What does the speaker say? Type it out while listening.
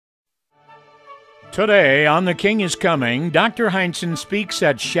Today on The King is Coming, Dr. Hindson speaks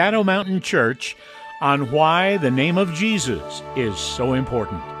at Shadow Mountain Church on why the name of Jesus is so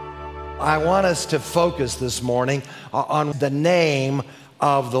important. I want us to focus this morning on the name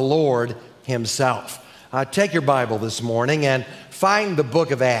of the Lord Himself. Take your Bible this morning and find the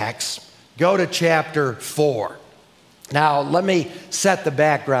book of Acts. Go to chapter 4. Now, let me set the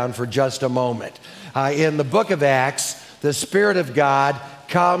background for just a moment. In the book of Acts, the Spirit of God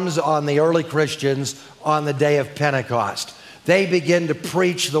comes on the early Christians on the day of Pentecost. They begin to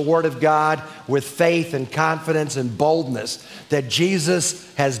preach the Word of God with faith and confidence and boldness that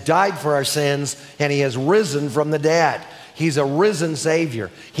Jesus has died for our sins and He has risen from the dead. He's a risen Savior.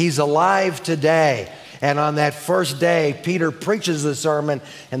 He's alive today. And on that first day, Peter preaches the sermon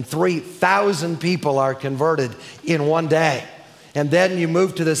and 3,000 people are converted in one day. And then you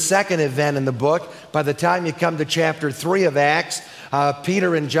move to the second event in the book. By the time you come to chapter 3 of Acts,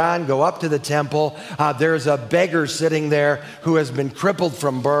 Peter and John go up to the temple. There's a beggar sitting there who has been crippled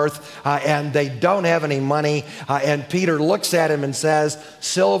from birth, and they don't have any money. And Peter looks at him and says,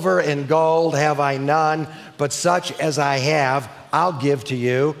 "Silver and gold have I none, but such as I have, I'll give to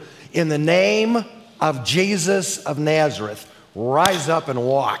you. In the name of Jesus of Nazareth, rise up and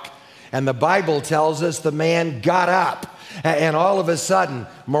walk." And the Bible tells us the man got up. And all of a sudden,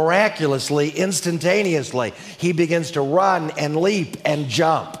 miraculously, instantaneously, he begins to run and leap and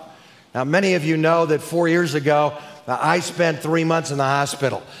jump. Now, many of you know that 4 years ago, I spent 3 months in the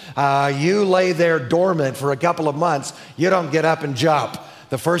hospital. You lay there dormant for a couple of months, you don't get up and jump.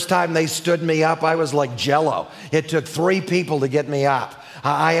 The first time they stood me up, I was like Jell-O. It took 3 people to get me up.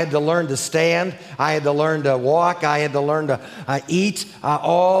 I had to learn to stand. I had to learn to walk. I had to learn to eat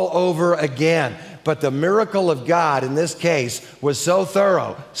all over again. But the miracle of God in this case was so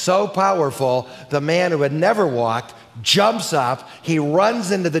thorough, so powerful, the man who had never walked jumps up, he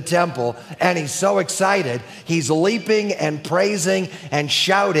runs into the temple, and he's so excited, he's leaping and praising and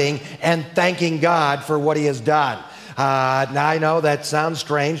shouting and thanking God for what He has done. Now, I know that sounds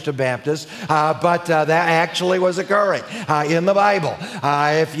strange to Baptists, but that actually was occurring in the Bible.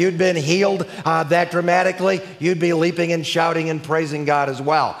 If you'd been healed that dramatically, you'd be leaping and shouting and praising God as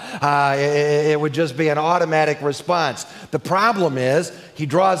well. It would just be an automatic response. The problem is he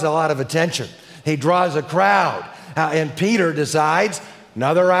draws a lot of attention. He draws a crowd. And Peter decides,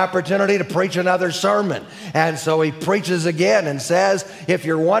 another opportunity to preach another sermon. And so he preaches again and says, if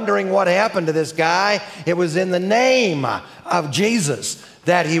you're wondering what happened to this guy, it was in the name of Jesus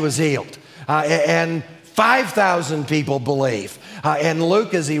that he was healed. And 5,000 people believe. And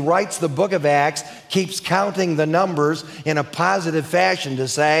Luke, as he writes the book of Acts, keeps counting the numbers in a positive fashion to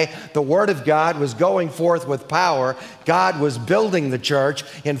say the Word of God was going forth with power. God was building the church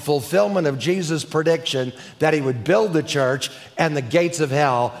in fulfillment of Jesus' prediction that He would build the church and the gates of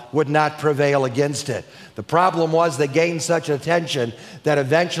hell would not prevail against it. The problem was they gained such attention that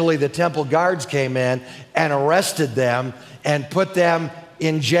eventually the temple guards came in and arrested them and put them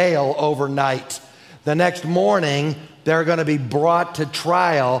in jail overnight. The next morning, they're going to be brought to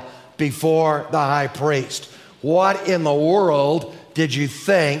trial before the high priest. What in the world did you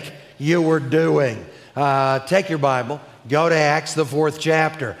think you were doing? Take your Bible, go to Acts, the 4th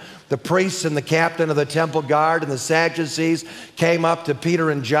chapter. The priests and the captain of the temple guard and the Sadducees came up to Peter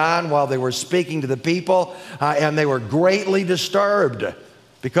and John while they were speaking to the people, and they were greatly disturbed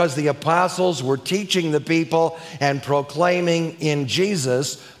because the apostles were teaching the people and proclaiming in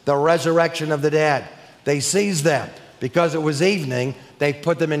Jesus the resurrection of the dead. They seized them. Because it was evening, they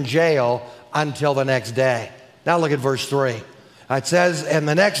put them in jail until the next day. Now look at verse 3. It says, and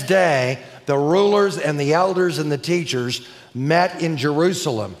the next day, the rulers and the elders and the teachers met in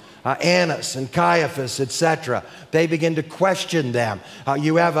Jerusalem. Annas and Caiaphas, etc. They begin to question them.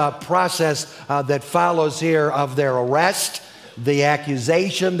 You have a process that follows here of their arrest, the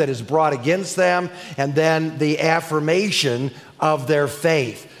accusation that is brought against them, and then the affirmation of their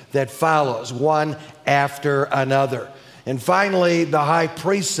faith that follows, one after another. And finally, the high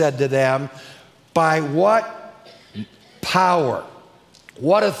priest said to them, by what power,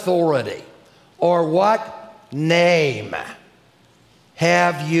 what authority, or what name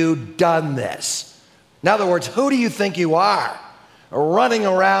have you done this? In other words, who do you think you are running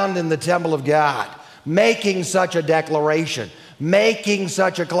around in the temple of God, making such a declaration, making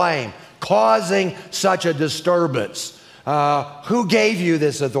such a claim, causing such a disturbance? Who gave you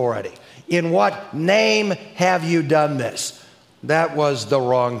this authority? In what name have you done this? That was the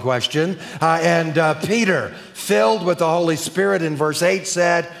wrong question. And Peter, filled with the Holy Spirit in verse 8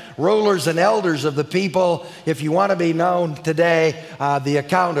 said, rulers and elders of the people. If you want to be known today, the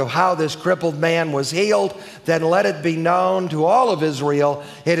account of how this crippled man was healed, then let it be known to all of Israel,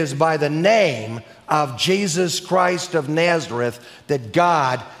 it is by the name of Jesus Christ of Nazareth that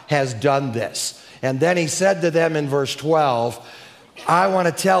God has done this. And then he said to them in verse 12, I want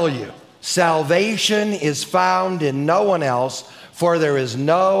to tell you, salvation is found in no one else, for there is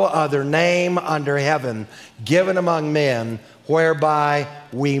no other name under heaven given among men whereby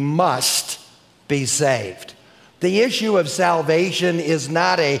we must be saved. The issue of salvation is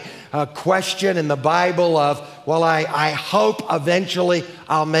not a question in the Bible of, well, I hope eventually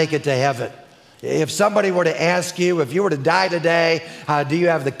I'll make it to heaven. If somebody were to ask you, if you were to die today, do you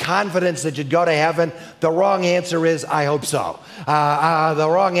have the confidence that you'd go to heaven? The wrong answer is, I hope so. The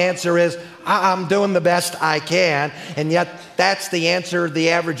wrong answer is, I'm doing the best I can, and yet that's the answer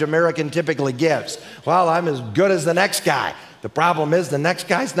the average American typically gives. Well, I'm as good as the next guy. The problem is the next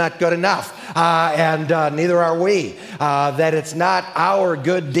guy's not good enough, and neither are we. That it's not our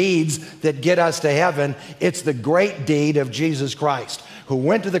good deeds that get us to heaven. It's the great deed of Jesus Christ, who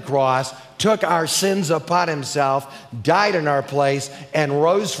went to the cross, took our sins upon himself, died in our place, and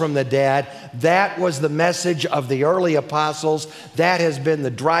rose from the dead. That was the message of the early apostles. That has been the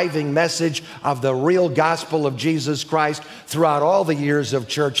driving message of the real gospel of Jesus Christ throughout all the years of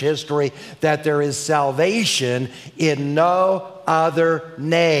church history, that there is salvation in no other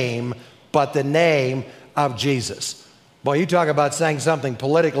name but the name of Jesus. Boy, you talk about saying something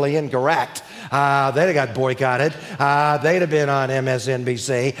politically incorrect. They'd have got boycotted. They'd have been on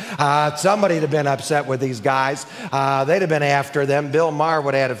MSNBC. Somebody'd have been upset with these guys. They'd have been after them. Bill Maher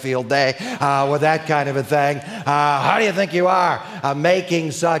would have had a field day with that kind of a thing. How do you think you are making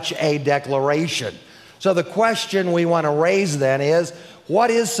such a declaration? So the question we want to raise then is,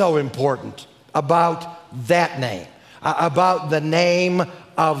 what is so important about that name, about the name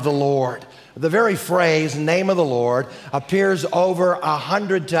of the Lord? The very phrase, name of the Lord, appears over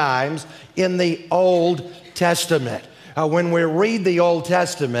 100 times in the Old Testament. When we read the Old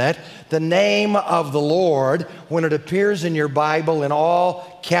Testament, the name of the Lord, when it appears in your Bible in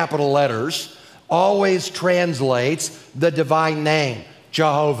all capital letters, always translates the divine name,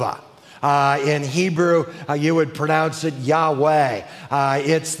 Jehovah. In Hebrew, you would pronounce it Yahweh.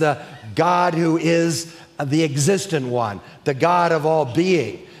 It's the God who is the existent one, the God of all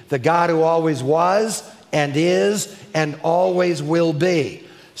being, the God who always was and is and always will be.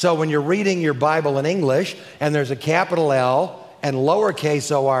 So when you're reading your Bible in English and there's a capital L and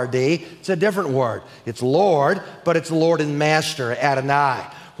lowercase O-R-D, it's a different word. It's Lord, but it's Lord and Master, Adonai.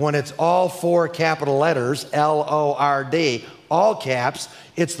 When it's all four capital letters, L-O-R-D, all caps,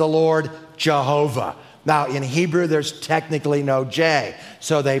 it's the Lord Jehovah. Now, in Hebrew, there's technically no J,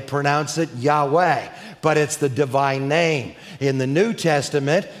 so they pronounce it Yahweh, but it's the divine name. In the New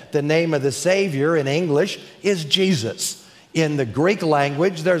Testament, the name of the Savior in English is Jesus. In the Greek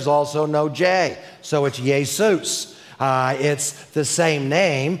language, there's also no J, so it's Jesus. It's the same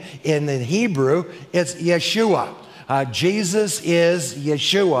name. In the Hebrew, it's Yeshua. Jesus is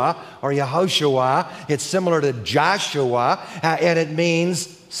Yeshua or Yehoshua. It's similar to Joshua, and it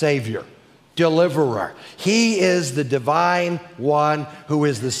means Savior, deliverer. He is the divine one who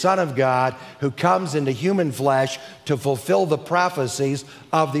is the Son of God, who comes into human flesh to fulfill the prophecies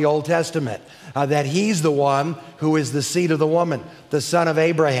of the Old Testament. That he's the one who is the seed of the woman, the son of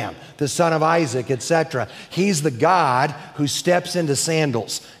Abraham, the son of Isaac, etc. He's the God who steps into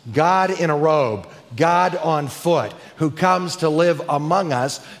sandals, God in a robe, God on foot, who comes to live among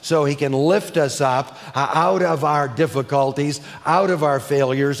us so he can lift us up out of our difficulties, out of our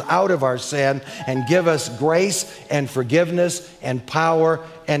failures, out of our sin, and give us grace and forgiveness and power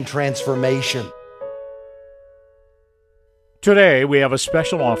and transformation. Today, we have a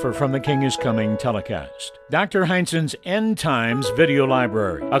special offer from the King is Coming telecast. Dr. Hindson's End Times Video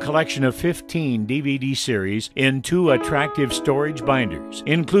Library, a collection of 15 DVD series in 2 attractive storage binders,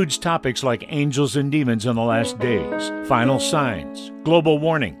 includes topics like angels and demons in the last days, final signs, global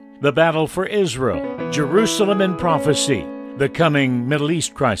warning, the battle for Israel, Jerusalem in prophecy, the coming Middle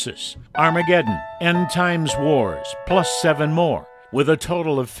East crisis, Armageddon, End Times Wars, plus 7 more. With a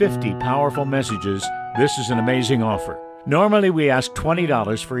total of 50 powerful messages, this is an amazing offer. Normally, we ask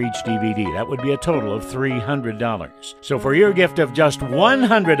 $20 for each DVD. That would be a total of $300. So for your gift of just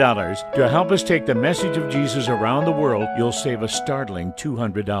 $100 to help us take the message of Jesus around the world, you'll save a startling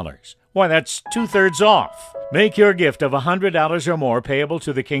 $200. Why, that's 2/3 off. Make your gift of $100 or more payable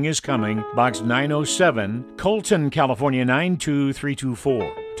to The King is Coming, Box 907, Colton, California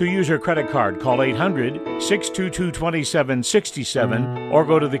 92324. To use your credit card, call 800-622-2767 or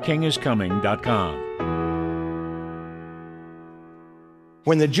go to thekingiscoming.com.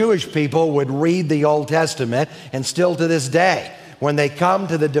 When the Jewish people would read the Old Testament, and still to this day, when they come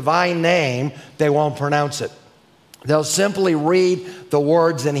to the divine name, they won't pronounce it. They'll simply read the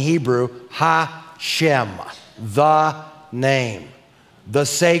words in Hebrew, Hashem, the name, the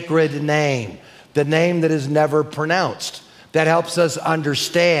sacred name, the name that is never pronounced. That helps us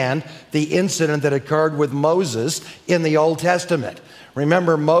understand the incident that occurred with Moses in the Old Testament.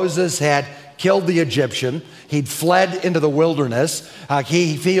 Remember, Moses had killed the Egyptian. He'd fled into the wilderness.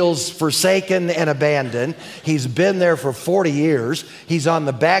 He feels forsaken and abandoned. He's been there for 40 years. He's on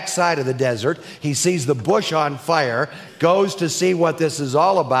the backside of the desert. He sees the bush on fire, goes to see what this is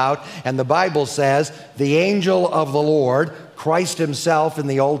all about, and the Bible says the angel of the Lord, Christ himself in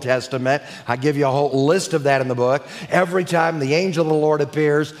the Old Testament, I give you a whole list of that in the book. Every time the angel of the Lord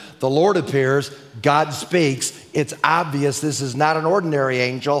appears, God speaks. It's obvious this is not an ordinary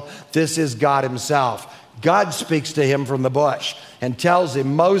angel. This is God himself. God speaks to him from the bush and tells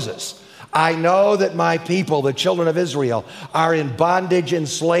him, Moses, I know that my people, the children of Israel, are in bondage and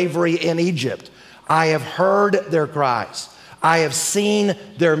slavery in Egypt. I have heard their cries. I have seen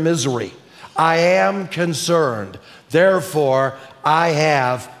their misery. I am concerned. Therefore, I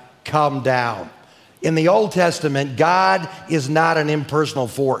have come down. In the Old Testament, God is not an impersonal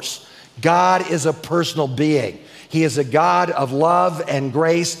force. God is a personal being. He is a God of love and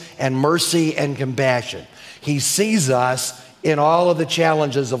grace and mercy and compassion. He sees us in all of the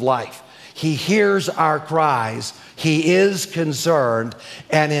challenges of life. He hears our cries. He is concerned.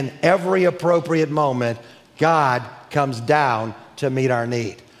 And in every appropriate moment, God comes down to meet our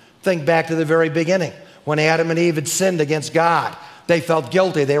need. Think back to the very beginning when Adam and Eve had sinned against God. They felt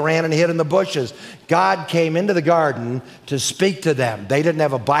guilty. They ran and hid in the bushes. God came into the garden to speak to them. They didn't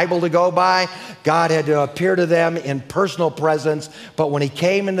have a Bible to go by. God had to appear to them in personal presence. But when he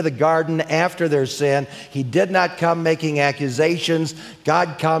came into the garden after their sin, he did not come making accusations.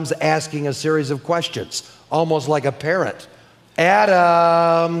 God comes asking a series of questions, almost like a parent.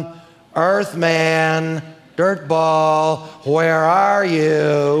 Adam, earthman, dirtball, where are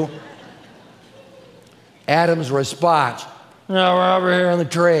you? Adam's response, no, we're over here in the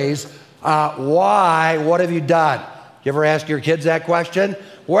trees. Why? What have you done? You ever ask your kids that question?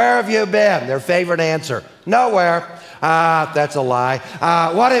 Where have you been? Their favorite answer, nowhere. That's a lie.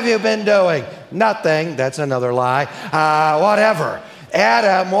 What have you been doing? Nothing. That's another lie. Whatever.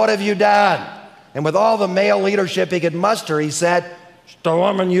 Adam, what have you done? And with all the male leadership he could muster, he said, it's the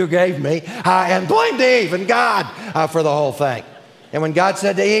woman you gave me, and blamed Eve and God for the whole thing. And when God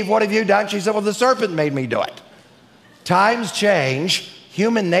said to Eve, what have you done? She said, well, the serpent made me do it. Times change.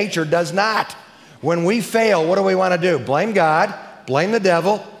 Human nature does not. When we fail, what do we want to do? Blame God, blame the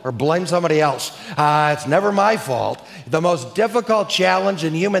devil, or blame somebody else. It's never my fault. The most difficult challenge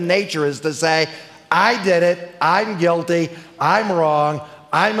in human nature is to say, I did it, I'm guilty, I'm wrong,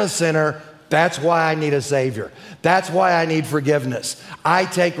 I'm a sinner. That's why I need a Savior. That's why I need forgiveness. I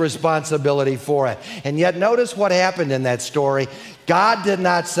take responsibility for it. And yet notice what happened in that story. God did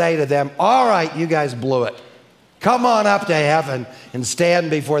not say to them, all right, you guys blew it. Come on up to heaven and stand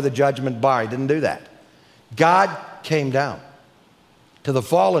before the judgment bar. He didn't do that. God came down to the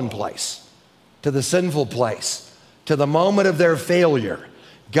fallen place, to the sinful place, to the moment of their failure.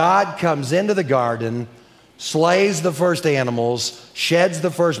 God comes into the garden, slays the first animals, sheds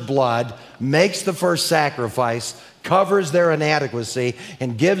the first blood, makes the first sacrifice, covers their inadequacy,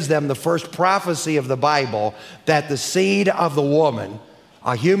 and gives them the first prophecy of the Bible that the seed of the woman,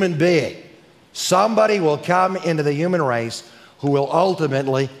 a human being, somebody will come into the human race who will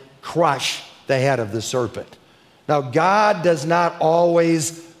ultimately crush the head of the serpent. Now, God does not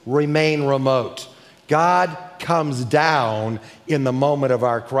always remain remote. God comes down in the moment of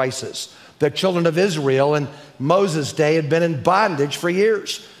our crisis. The children of Israel in Moses' day had been in bondage for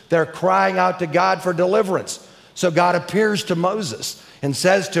years. They're crying out to God for deliverance. So God appears to Moses and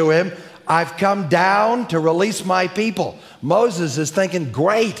says to him, I've come down to release my people. Moses is thinking,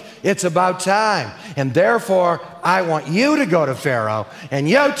 great, it's about time. And therefore, I want you to go to Pharaoh and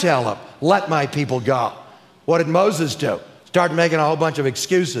you tell him, let my people go. What did Moses do? Start making a whole bunch of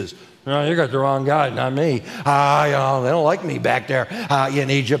excuses. No, you got the wrong guy, not me. They don't like me back there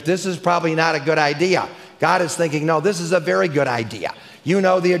in Egypt. This is probably not a good idea. God is thinking, no, this is a very good idea. You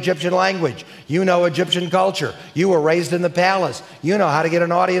know the Egyptian language. You know Egyptian culture. You were raised in the palace. You know how to get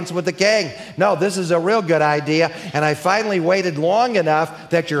an audience with the king. No, this is a real good idea. And I finally waited long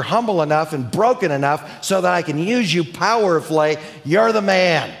enough that you're humble enough and broken enough so that I can use you powerfully. You're the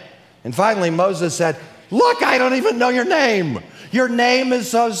man. And finally, Moses said, look, I don't even know your name. Your name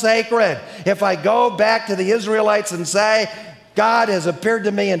is so sacred. If I go back to the Israelites and say, God has appeared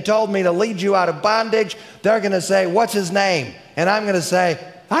to me and told me to lead you out of bondage, they're going to say, what's his name? And I'm going to say,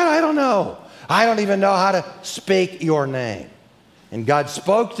 I don't know. I don't even know how to speak your name. And God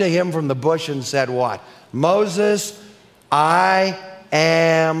spoke to him from the bush and said what? Moses, I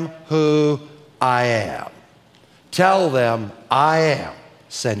am who I am. Tell them I am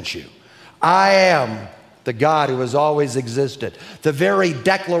sent you. I am the God who has always existed. The very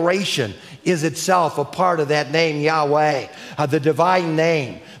declaration is itself a part of that name, Yahweh, the divine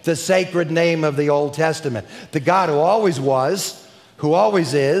name, the sacred name of the Old Testament. The God who always was, who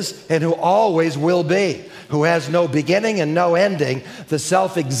always is, and who always will be, who has no beginning and no ending, the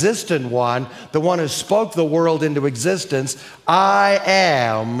self-existent one, the one who spoke the world into existence. I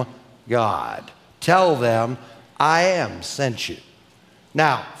am God. Tell them I am sent you.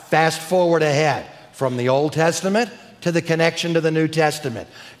 Now, fast forward ahead from the Old Testament to the connection to the New Testament.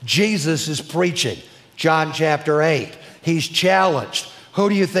 Jesus is preaching, John chapter 8. He's challenged. Who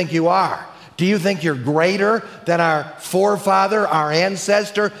do you think you are? Do you think you're greater than our forefather, our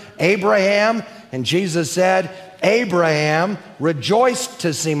ancestor, Abraham? And Jesus said, Abraham rejoiced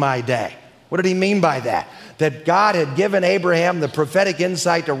to see my day. What did he mean by that? That God had given Abraham the prophetic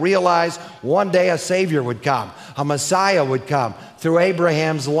insight to realize one day a Savior would come, a Messiah would come through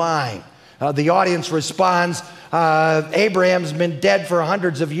Abraham's line. The audience responds, Abraham's been dead for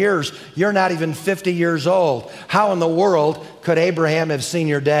hundreds of years. You're not even 50 years old. How in the world could Abraham have seen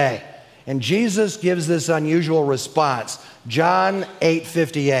your day? And Jesus gives this unusual response. John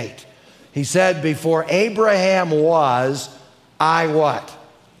 8:58. He said, before Abraham was, I what?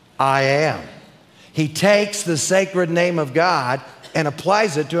 I am. He takes the sacred name of God and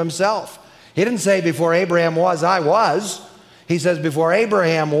applies it to himself. He didn't say before Abraham was, I was. He says before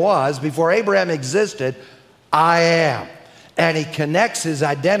Abraham was, before Abraham existed, I am. And he connects his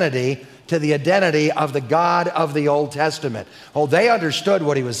identity to the identity of the God of the Old Testament. Oh, they understood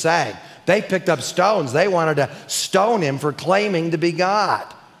what he was saying. They picked up stones. They wanted to stone him for claiming to be God.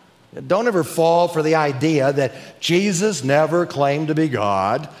 Don't ever fall for the idea that Jesus never claimed to be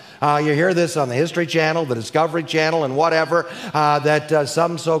God. You hear this on the History Channel, the Discovery Channel, and whatever, that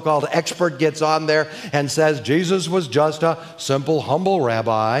some so-called expert gets on there and says Jesus was just a simple, humble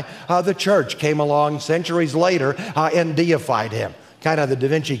rabbi. The church came along centuries later and deified him. Kind of the Da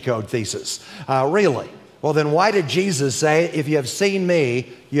Vinci Code thesis. Really? Well, then why did Jesus say, if you have seen me,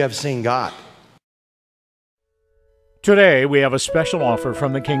 you have seen God? Today, we have a special offer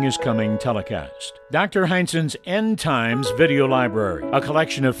from the King is Coming telecast. Dr. Hindson's End Times Video Library, a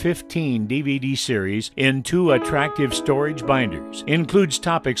collection of 15 DVD series in 2 attractive storage binders, includes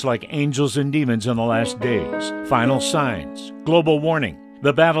topics like angels and demons in the last days, final signs, global warning,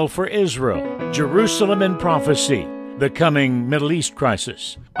 the battle for Israel, Jerusalem in prophecy, the coming Middle East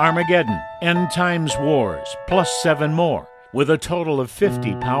crisis, Armageddon, End Times Wars, plus 7 more. With a total of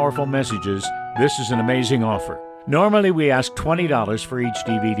 50 powerful messages, this is an amazing offer. Normally, we ask $20 for each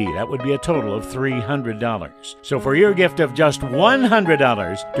DVD. That would be a total of $300. So for your gift of just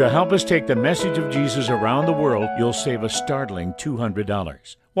 $100 to help us take the message of Jesus around the world, you'll save a startling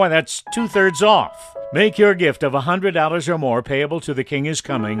 $200. Why, that's 2/3 off. Make your gift of $100 or more payable to The King is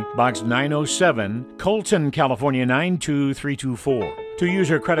Coming, Box 907, Colton, California 92324. To use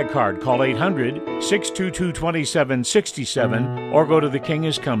your credit card, call 800-622-2767 or go to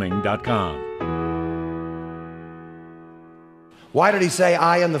thekingiscoming.com. Why did he say,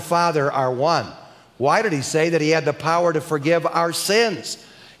 I and the Father are one? Why did he say that he had the power to forgive our sins?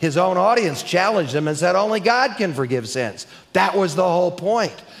 His own audience challenged him and said, only God can forgive sins. That was the whole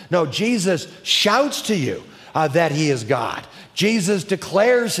point. No, Jesus shouts to you that he is God. Jesus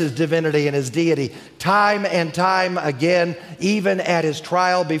declares his divinity and his deity time and time again, even at his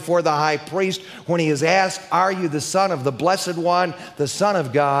trial before the high priest, when he is asked, are you the Son of the Blessed One, the Son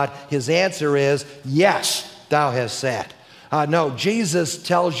of God? His answer is, yes, thou hast said. No, Jesus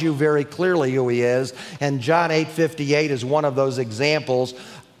tells you very clearly who he is, and John 8:58 is one of those examples.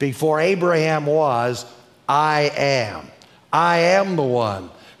 Before Abraham was, I am. I am the one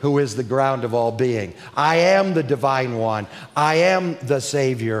who is the ground of all being. I am the divine one. I am the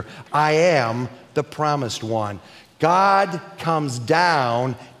Savior. I am the promised one. God comes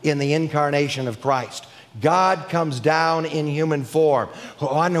down in the incarnation of Christ. God comes down in human form,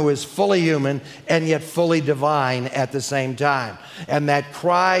 one who is fully human and yet fully divine at the same time. And that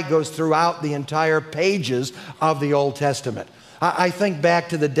cry goes throughout the entire pages of the Old Testament. I think back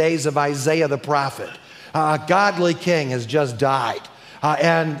to the days of Isaiah the prophet. A godly king has just died,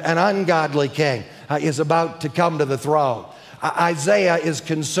 and an ungodly king is about to come to the throne. Isaiah is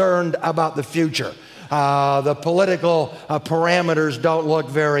concerned about the future. The political parameters don't look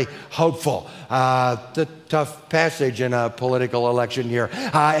very hopeful. The tough passage in a political election year.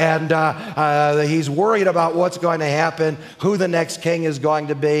 He's worried about what's going to happen, who the next king is going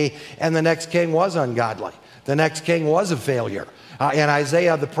to be, and the next king was ungodly. The next king was a failure. And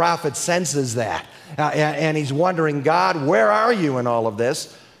Isaiah the prophet senses that. And he's wondering, God, where are you in all of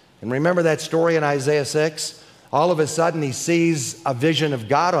this? And remember that story in Isaiah 6? All of a sudden he sees a vision of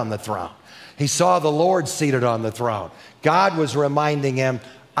God on the throne. He saw the Lord seated on the throne. God was reminding him,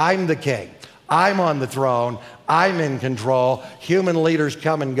 I'm the king. I'm on the throne. I'm in control. Human leaders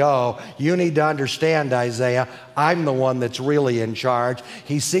come and go. You need to understand, Isaiah, I'm the one that's really in charge.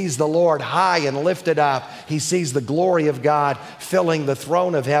 He sees the Lord high and lifted up. He sees the glory of God filling the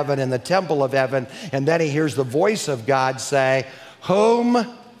throne of heaven and the temple of heaven. And then he hears the voice of God say,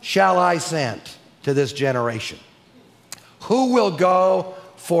 whom shall I send to this generation? Who will go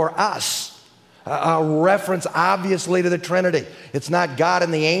for us? A reference obviously to the Trinity. It's not God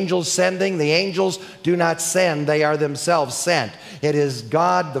and the angels sending. The angels do not send. They are themselves sent. It is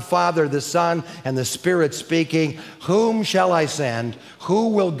God, the Father, the Son, and the Spirit speaking. Whom shall I send? Who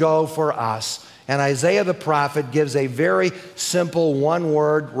will go for us? And Isaiah the prophet gives a very simple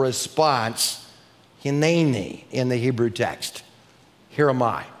one-word response, hineni, in the Hebrew text. Here am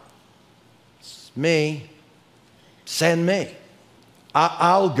I. It's me. Send me.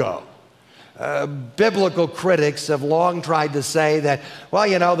 I'll go. Biblical critics have long tried to say that, well,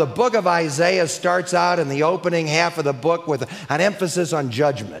 you know, the book of Isaiah starts out in the opening half of the book with an emphasis on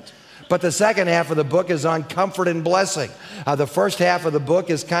judgment. But the second half of the book is on comfort and blessing. The first half of the book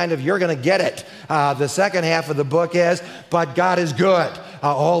is kind of, you're going to get it. The second half of the book is, but God is good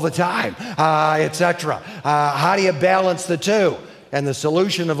all the time, etc. How do you balance the two? And the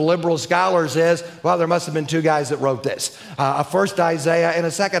solution of liberal scholars is, well, there must have been two guys that wrote this. A first Isaiah and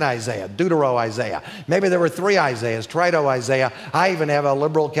a second Isaiah, Deutero-Isaiah. Maybe there were three Isaiahs, Trito-Isaiah. I even have a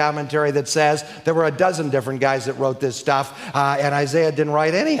liberal commentary that says there were a dozen different guys that wrote this stuff, and Isaiah didn't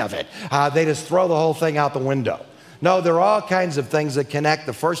write any of it. They just throw the whole thing out the window. No, there are all kinds of things that connect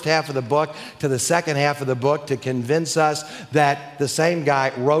the first half of the book to the second half of the book to convince us that the same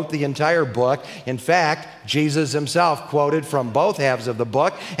guy wrote the entire book. In fact, Jesus himself quoted from both halves of the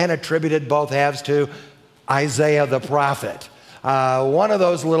book and attributed both halves to Isaiah the prophet. One of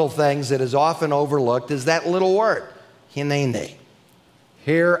those little things that is often overlooked is that little word, hineni.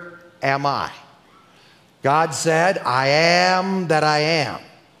 Here am I. God said, I am that I am.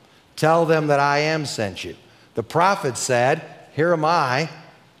 Tell them that I am sent you. The prophet said, here am I,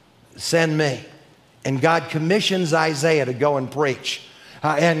 send me. And God commissions Isaiah to go and preach.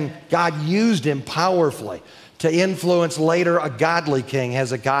 And God used him powerfully to influence later a godly king,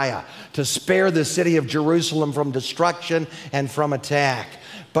 Hezekiah, to spare the city of Jerusalem from destruction and from attack.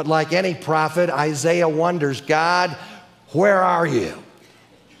 But like any prophet, Isaiah wonders, God, where are you?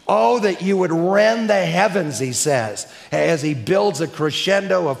 Oh, that you would rend the heavens, he says, as he builds a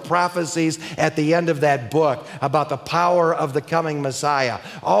crescendo of prophecies at the end of that book about the power of the coming Messiah.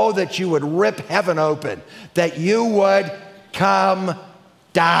 Oh, that you would rip heaven open, that you would come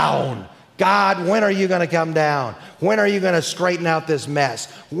down. God, when are you going to come down? When are you going to straighten out this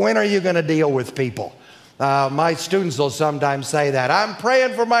mess? When are you going to deal with people? My students will sometimes say that. I'm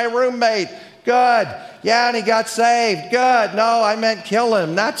praying for my roommate. Good. Yeah, and he got saved. Good. No, I meant kill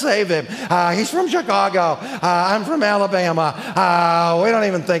him, not save him. He's from Chicago. I'm from Alabama. We don't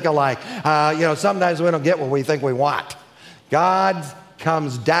even think alike. Sometimes we don't get what we think we want. God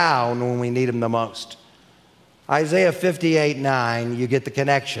comes down when we need him the most. Isaiah 58:9, you get the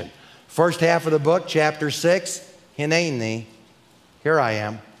connection. First half of the book, chapter 6, hineni, here I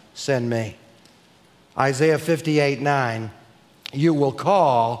am, send me. Isaiah 58:9, you will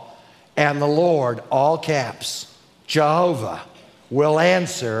call, and the Lord, all caps, Jehovah, will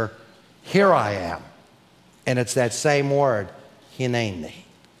answer, here I am. And it's that same word, hineni.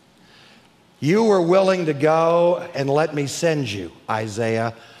 You were willing to go and let me send you,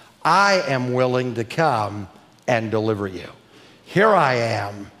 Isaiah. I am willing to come and deliver you. Here I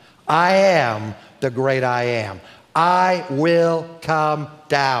am. I am the great I am. I will come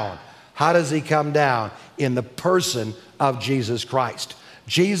down. How does he come down? In the person of Jesus Christ.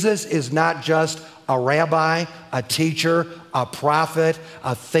 Jesus is not just a rabbi, a teacher, a prophet,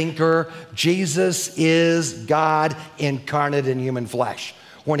 a thinker. Jesus is God incarnate in human flesh.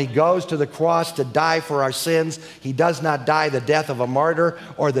 When he goes to the cross to die for our sins, he does not die the death of a martyr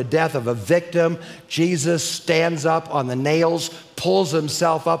or the death of a victim. Jesus stands up on the nails, pulls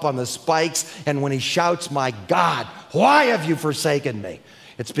himself up on the spikes, and when he shouts, my God, why have you forsaken me?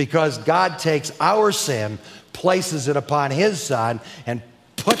 It's because God takes our sin, places it upon his son, and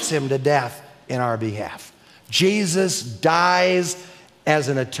puts him to death in our behalf. Jesus dies as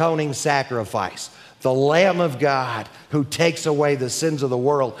an atoning sacrifice. The Lamb of God who takes away the sins of the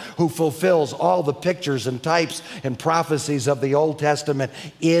world, who fulfills all the pictures and types and prophecies of the Old Testament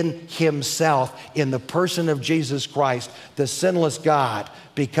in himself. In the person of Jesus Christ, the sinless God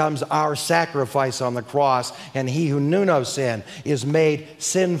becomes our sacrifice on the cross, and he who knew no sin is made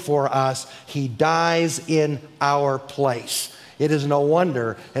sin for us. He dies in our place. It is no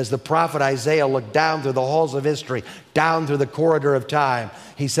wonder, as the prophet Isaiah looked down through the halls of history, down through the corridor of time,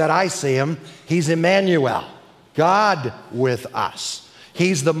 he said, I see him. He's Emmanuel, God with us.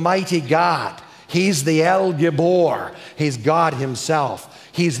 He's the mighty God. He's the El Gibor. He's God himself.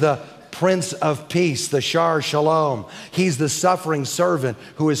 He's the Prince of Peace, the Shar Shalom. He's the suffering servant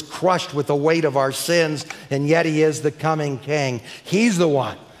who is crushed with the weight of our sins, and yet he is the coming King. He's the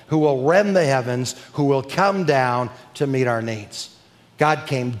one who will rend the heavens, who will come down to meet our needs. God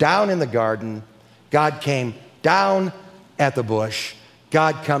came down in the garden. God came down at the bush.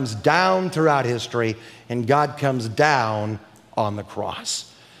 God comes down throughout history, and God comes down on the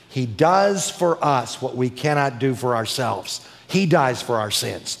cross. He does for us what we cannot do for ourselves. He dies for our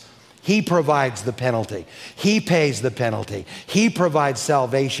sins. He provides the penalty. He pays the penalty. He provides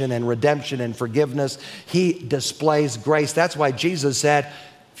salvation and redemption and forgiveness. He displays grace. That's why Jesus said,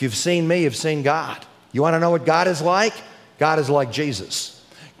 if you've seen me, you've seen God. You want to know what God is like? God is like Jesus.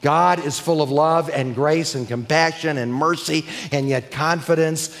 God is full of love and grace and compassion and mercy and yet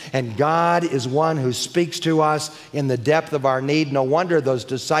confidence. And God is one who speaks to us in the depth of our need. No wonder those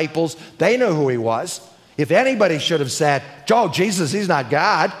disciples, they knew who he was. If anybody should have said, "Oh, Jesus, he's not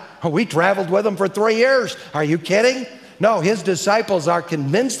God. We traveled with him for 3 years. Are you kidding?" No, his disciples are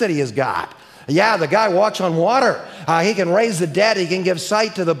convinced that he is God. Yeah, the guy walks on water. He can raise the dead. He can give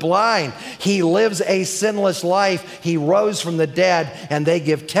sight to the blind. He lives a sinless life. He rose from the dead, and they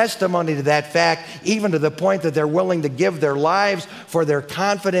give testimony to that fact, even to the point that they're willing to give their lives for their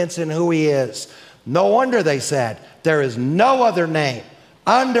confidence in who he is. No wonder they said, there is no other name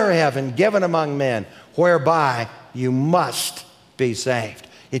under heaven given among men whereby you must be saved.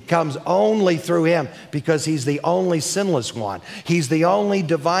 It comes only through him because he's the only sinless one. He's the only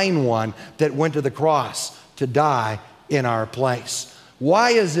divine one that went to the cross to die in our place.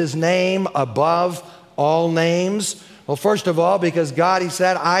 Why is his name above all names? Well, first of all, because God, he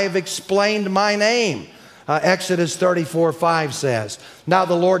said, I have explained my name. Exodus 34:5 says, now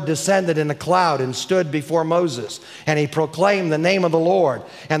the Lord descended in a cloud and stood before Moses, and he proclaimed the name of the Lord.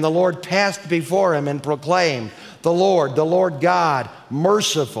 And the Lord passed before him and proclaimed, the Lord God,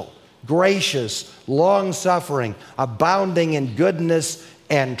 merciful, gracious, long-suffering, abounding in goodness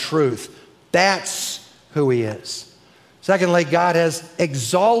and truth. That's who he is. Secondly, God has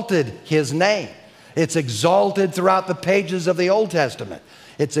exalted his name. It's exalted throughout the pages of the Old Testament.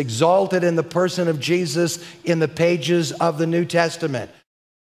 It's exalted in the person of Jesus in the pages of the New Testament.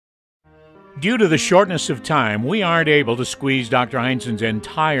 Due to the shortness of time, we aren't able to squeeze Dr. Hindson's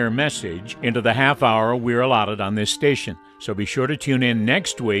entire message into the half hour we're allotted on this station. So be sure to tune in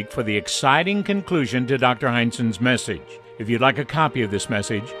next week for the exciting conclusion to Dr. Hindson's message. If you'd like a copy of this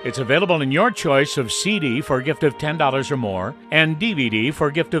message, it's available in your choice of CD for a gift of $10 or more and DVD for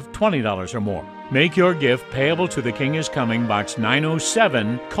a gift of $20 or more. Make your gift payable to The King is Coming, Box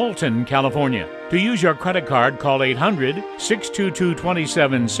 907, Colton, California. To use your credit card, call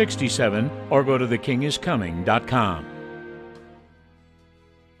 800-622-2767 or go to thekingiscoming.com.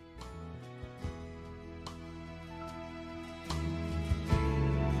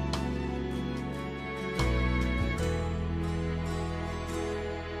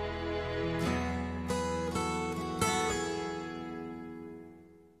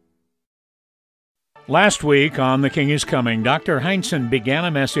 Last week on The King is Coming, Dr. Hindson began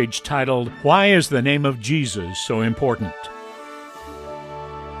a message titled, Why is the Name of Jesus So Important?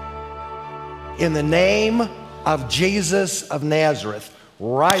 In the name of Jesus of Nazareth,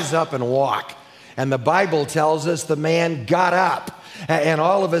 rise up and walk. And the Bible tells us the man got up, and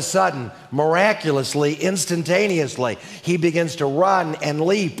all of a sudden, miraculously, instantaneously, he begins to run and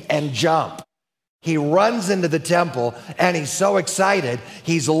leap and jump. He runs into the temple, and he's so excited,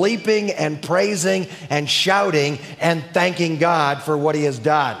 he's leaping and praising and shouting and thanking God for what he has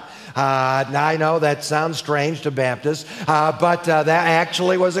done. Now, I know that sounds strange to Baptists, but that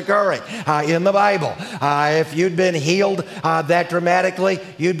actually was occurring in the Bible. If you'd been healed that dramatically,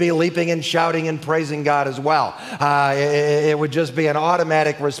 you'd be leaping and shouting and praising God as well. It would just be an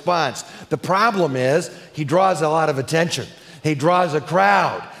automatic response. The problem is, he draws a lot of attention. He draws a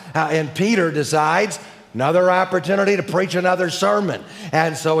crowd. And Peter decides, Another opportunity to preach another sermon.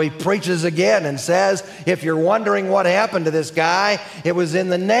 And so he preaches again and says, if you're wondering what happened to this guy, it was in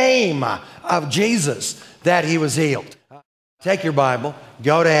the name of Jesus that he was healed. Take your Bible,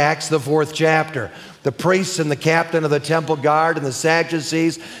 go to Acts, the 4th chapter. The priests and the captain of the temple guard and the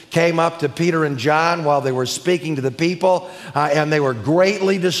Sadducees came up to Peter and John while they were speaking to the people, and they were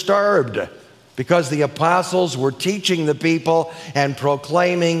greatly disturbed because the apostles were teaching the people and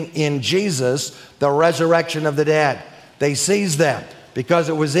proclaiming in Jesus the resurrection of the dead. They seized them. Because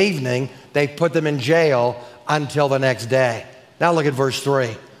it was evening, they put them in jail until the next day. Now look at verse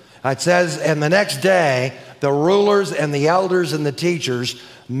 3. It says, and the next day, the rulers and the elders and the teachers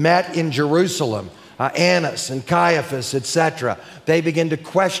met in Jerusalem. Annas and Caiaphas, etc. They begin to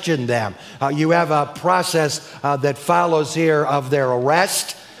question them. You have a process that follows here of their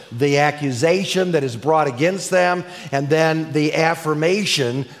arrest, the accusation that is brought against them, and then the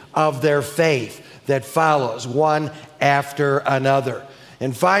affirmation of their faith that follows, one after another.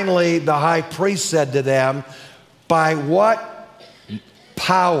 And finally, the high priest said to them, by what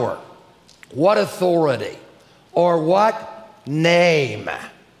power, what authority, or what name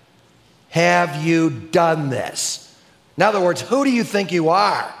have you done this? In other words, who do you think you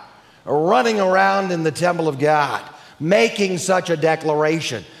are running around in the temple of God, making such a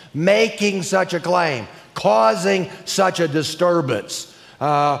declaration, making such a claim, causing such a disturbance?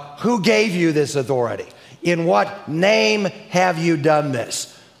 Who gave you this authority? In what name have you done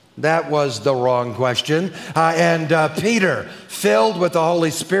this? That was the wrong question. And Peter, filled with the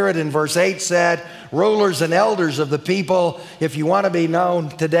Holy Spirit in verse 8, said, rulers and elders of the people, if you want to be known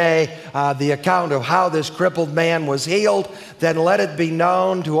today, the account of how this crippled man was healed, then let it be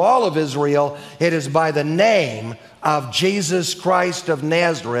known to all of Israel, it is by the name of Jesus Christ of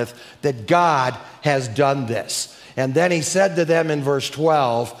Nazareth that God has done this. And then he said to them in verse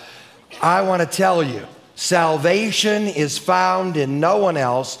 12, I want to tell you, salvation is found in no one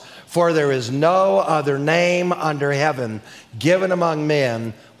else, for there is no other name under heaven given among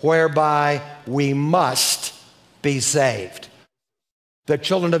men whereby we must be saved. The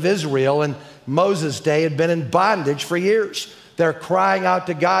children of Israel in Moses' day had been in bondage for years. They're crying out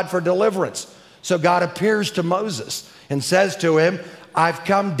to God for deliverance. So God appears to Moses and says to him, I've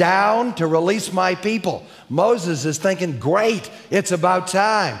come down to release my people. Moses is thinking, great, it's about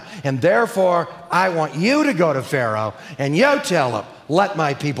time. And therefore, I want you to go to Pharaoh and you tell him, let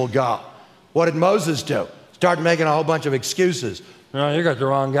my people go. What did Moses do? Start making a whole bunch of excuses. No, you got the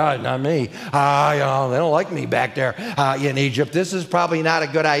wrong guy, not me. They don't like me back there in Egypt. This is probably not a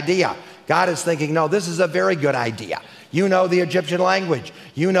good idea. God is thinking, no, this is a very good idea. You know the Egyptian language.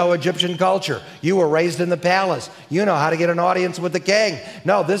 You know Egyptian culture. You were raised in the palace. You know how to get an audience with the king.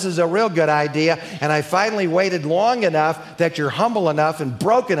 No, this is a real good idea. And I finally waited long enough that you're humble enough and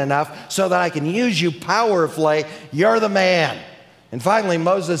broken enough so that I can use you powerfully. You're the man. And finally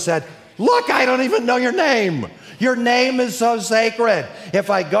Moses said, look, I don't even know your name. Your name is so sacred. If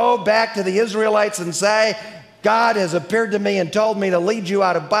I go back to the Israelites and say, God has appeared to me and told me to lead you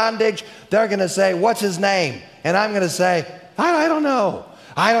out of bondage, they're going to say, what's his name? And I'm going to say, I don't know.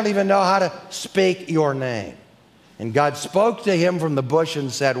 I don't even know how to speak your name. And God spoke to him from the bush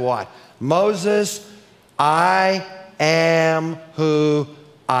and said what? Moses, I am who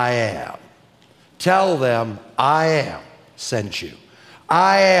I am. Tell them I am sent you.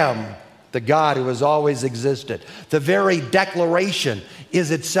 I am the God who has always existed. The very declaration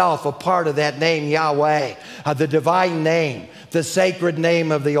is itself a part of that name, Yahweh, the divine name, the sacred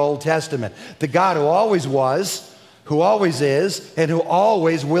name of the Old Testament. The God who always was, who always is, and who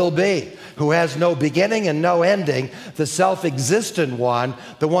always will be, who has no beginning and no ending, the self-existent one,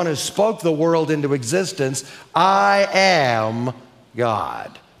 the one who spoke the world into existence. I am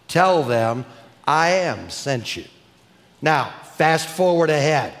God. Tell them, I am sent you. Now, fast forward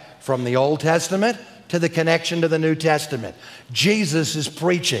ahead from the Old Testament to the connection to the New Testament. Jesus is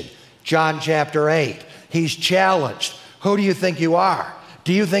preaching, John chapter 8. He's challenged. Who do you think you are?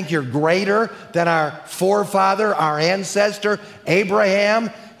 Do you think you're greater than our forefather, our ancestor, Abraham?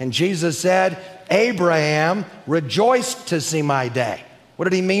 And Jesus said, Abraham rejoiced to see my day. What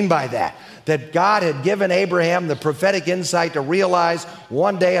did he mean by that? That God had given Abraham the prophetic insight to realize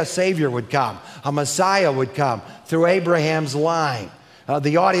one day a Savior would come, a Messiah would come through Abraham's line.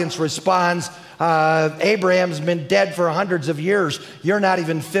 The audience responds, Abraham's been dead for hundreds of years. You're not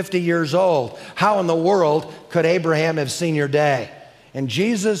even 50 years old. How in the world could Abraham have seen your day? And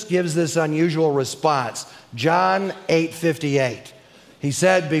Jesus gives this unusual response. John 8:58. He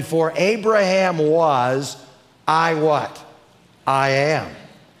said, before Abraham was, I what? I am.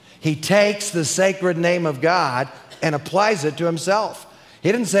 He takes the sacred name of God and applies it to himself.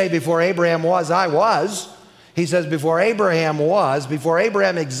 He didn't say before Abraham was, I was. He says before Abraham was, before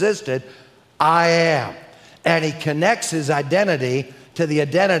Abraham existed, I am. And he connects his identity to the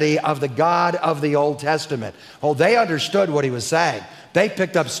identity of the God of the Old Testament. Oh, they understood what he was saying. They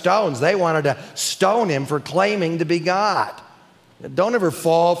picked up stones. They wanted to stone him for claiming to be God. Don't ever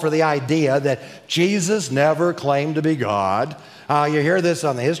fall for the idea that Jesus never claimed to be God. You hear this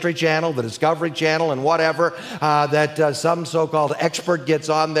on the History Channel, the Discovery Channel, and whatever, that some so-called expert gets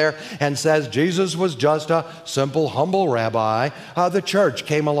on there and says Jesus was just a simple, humble rabbi. The church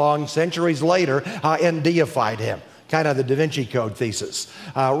came along centuries later and deified him. Kind of the Da Vinci Code thesis.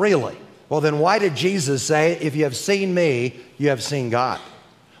 Really? Well, then why did Jesus say, if you have seen me, you have seen God?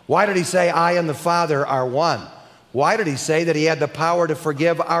 Why did he say, I and the Father are one? Why did he say that he had the power to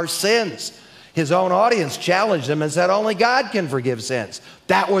forgive our sins? His own audience challenged him and said, only God can forgive sins.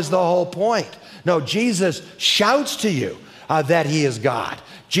 That was the whole point. No, Jesus shouts to you that he is God.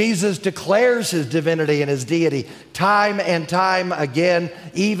 Jesus declares his divinity and his deity time and time again,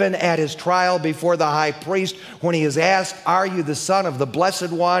 even at his trial before the high priest. When he is asked, are you the Son of the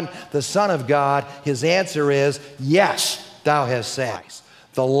Blessed One, the Son of God? His answer is, yes, thou hast said.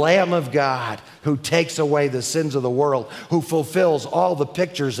 The Lamb of God who takes away the sins of the world, who fulfills all the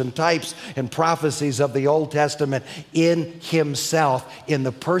pictures and types and prophecies of the Old Testament in himself, in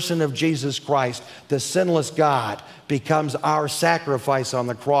the person of Jesus Christ, the sinless God becomes our sacrifice on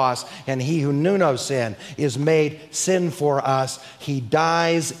the cross, and he who knew no sin is made sin for us. He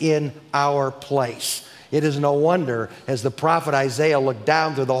dies in our place. It is no wonder, as the prophet Isaiah looked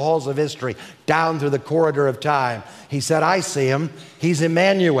down through the halls of history, down through the corridor of time, he said, I see him. He's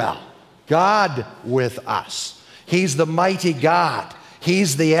Emmanuel, God with us. He's the mighty God.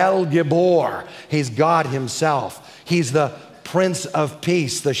 He's the El Gibor. He's God himself. He's the Prince of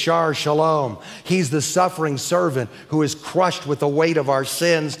Peace, the Shar Shalom. He's the suffering servant who is crushed with the weight of our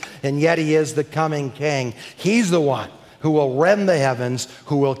sins, and yet he is the coming King. He's the one who will rend the heavens,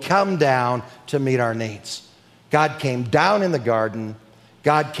 who will come down to meet our needs. God came down in the garden.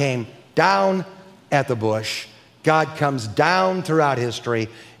 God came down at the bush. God comes down throughout history,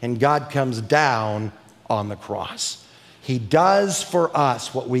 and God comes down on the cross. He does for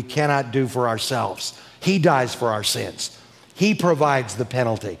us what we cannot do for ourselves. He dies for our sins. He provides the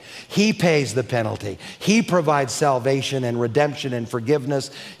penalty. He pays the penalty. He provides salvation and redemption and forgiveness.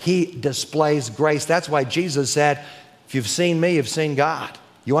 He displays grace. That's why Jesus said, if you've seen me, you've seen God.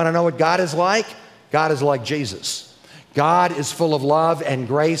 You want to know what God is like? God is like Jesus. God is full of love and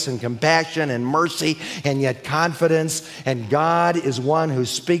grace and compassion and mercy and yet confidence. And God is one who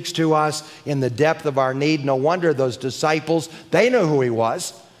speaks to us in the depth of our need. No wonder those disciples, they knew who he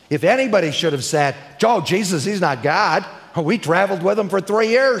was. If anybody should have said, Joe, Jesus, he's not God. We traveled with him for 3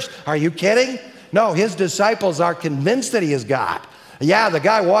 years. Are you kidding? No, his disciples are convinced that he is God. Yeah, the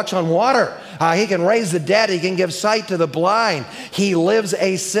guy walks on water. He can raise the dead. He can give sight to the blind. He lives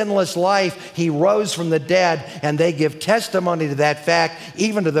a sinless life. He rose from the dead, and they give testimony to that fact,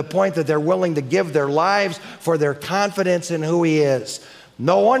 even to the point that they're willing to give their lives for their confidence in who he is.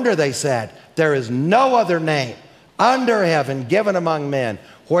 No wonder they said, there is no other name under heaven given among men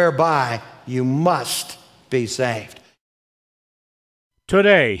whereby you must be saved.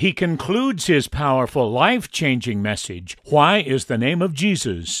 Today, he concludes his powerful, life-changing message. Why is the name of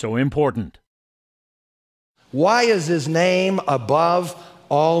Jesus so important? Why is his name above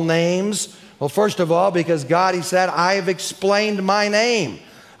all names? Well, first of all, because God, he said, I have explained my name.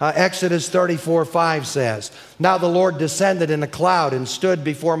 Exodus 34:5 says, now the Lord descended in a cloud and stood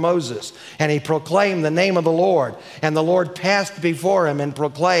before Moses, and he proclaimed the name of the Lord. And the Lord passed before him and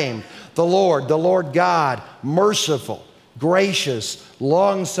proclaimed, the Lord God, merciful, gracious,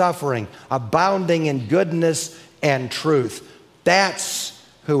 long-suffering, abounding in goodness and truth. That's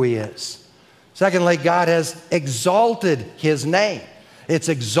who he is. Secondly, God has exalted his name. It's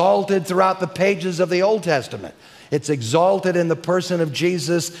exalted throughout the pages of the Old Testament. It's exalted in the person of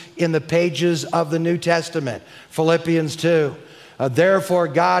Jesus in the pages of the New Testament. Philippians 2. Therefore,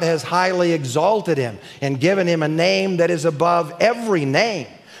 God has highly exalted him and given him a name that is above every name,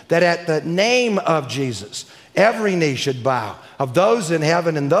 that at the name of Jesus, every knee should bow, of those in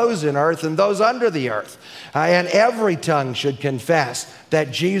heaven and those in earth and those under the earth. And every tongue should confess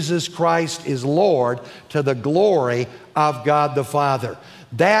that Jesus Christ is Lord, to the glory of God the Father.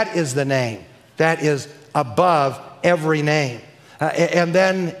 That is the name that is above every name. And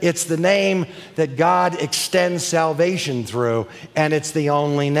then it's the name that God extends salvation through, and it's the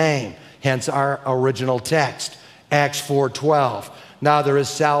only name. Hence our original text, Acts 4:12. Now there is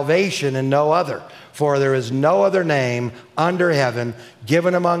salvation in no other, for there is no other name under heaven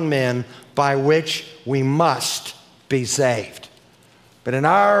given among men by which we must be saved. But in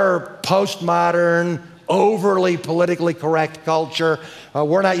our postmodern, overly politically correct culture,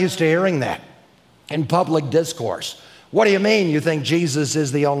 we're not used to hearing that in public discourse. What do you mean you think Jesus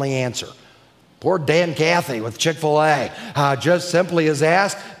is the only answer? Poor Dan Cathy with Chick-fil-A just simply is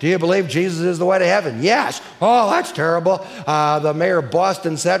asked, do you believe Jesus is the way to heaven? Yes. Oh, that's terrible. The mayor of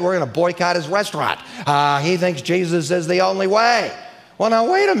Boston said we're going to boycott his restaurant. He thinks Jesus is the only way. Well,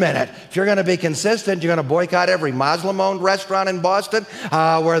 now, wait a minute. If you're going to be consistent, you're going to boycott every Muslim-owned restaurant in Boston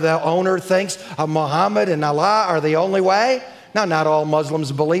where the owner thinks Muhammad and Allah are the only way? Now, not all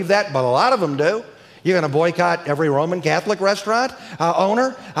Muslims believe that, but a lot of them do. You're going to boycott every Roman Catholic restaurant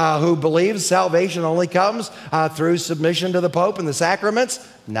owner who believes salvation only comes through submission to the Pope and the sacraments?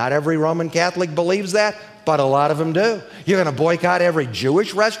 Not every Roman Catholic believes that, but a lot of them do. You're going to boycott every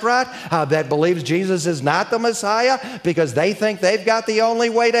Jewish restaurant that believes Jesus is not the Messiah because they think they've got the only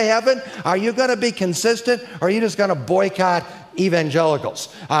way to heaven? Are you going to be consistent, or are you just going to boycott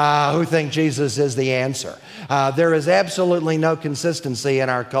evangelicals who think Jesus is the answer? There is absolutely no consistency in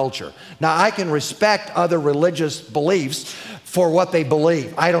our culture. Now, I can respect other religious beliefs for what they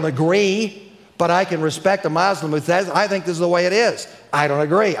believe. I don't agree, but I can respect a Muslim who says, I think this is the way it is. I don't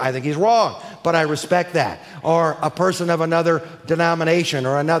agree. I think he's wrong, but I respect that. Or a person of another denomination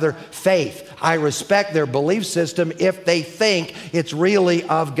or another faith. I respect their belief system if they think it's really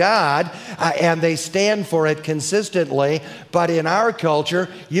of God and they stand for it consistently. But in our culture,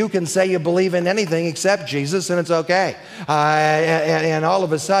 you can say you believe in anything except Jesus and it's okay. And all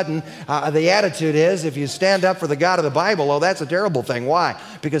of a sudden, the attitude is if you stand up for the God of the Bible, oh, that's a terrible thing. Why?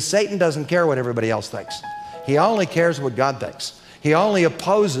 Because Satan doesn't care what everybody else thinks. He only cares what God thinks. He only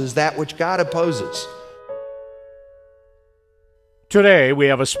opposes that which God opposes. Today, we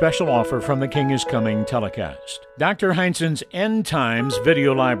have a special offer from the King is Coming telecast. Dr. Hindson's End Times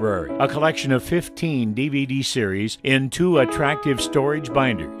Video Library, a collection of 15 DVD series in 2 attractive storage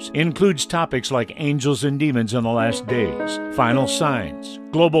binders, includes topics like angels and demons in the last days, final signs,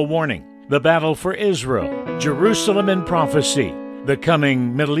 global warning, the battle for Israel, Jerusalem in prophecy, the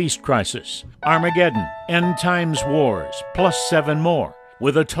coming Middle East crisis, Armageddon, End Times Wars, plus 7 more.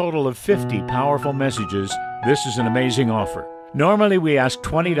 With a total of 50 powerful messages, this is an amazing offer. Normally, we ask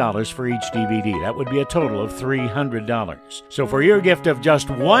 $20 for each DVD. That would be a total of $300. So for your gift of just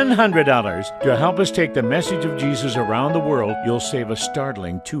 $100 to help us take the message of Jesus around the world, you'll save a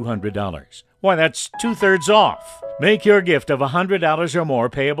startling $200. Why, that's 2/3 off. Make your gift of $100 or more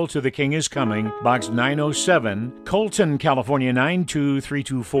payable to The King is Coming, Box 907, Colton, California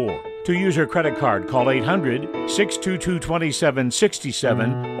 92324. To use your credit card, call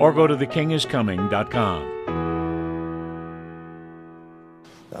 800-622-2767 or go to thekingiscoming.com.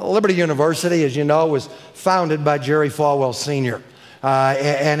 Liberty University, as you know, was founded by Jerry Falwell Sr.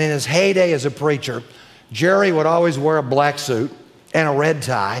 And in his heyday as a preacher, Jerry would always wear a black suit and a red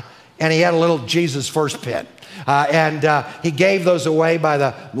tie, and he had a little Jesus First pin. He gave those away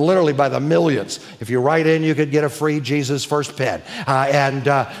literally by the millions. If you write in, you could get a free Jesus First pin.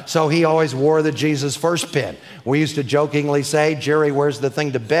 So he always wore the Jesus First pin. We used to jokingly say, Jerry wears the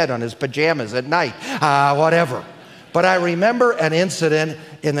thing to bed on his pajamas at night, whatever. But I remember an incident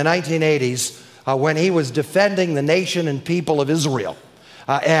in the 1980s when he was defending the nation and people of Israel.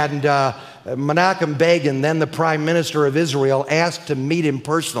 Menachem Begin, then the Prime Minister of Israel, asked to meet him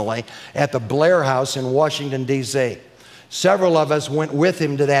personally at the Blair House in Washington, D.C. Several of us went with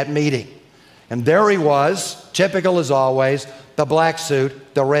him to that meeting. And there he was, typical as always, the black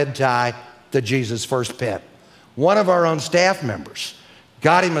suit, the red tie, the Jesus First pin. One of our own staff members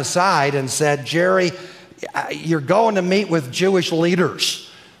got him aside and said, Jerry, you're going to meet with Jewish leaders.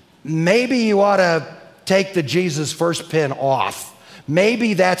 Maybe you ought to take the Jesus First pin off.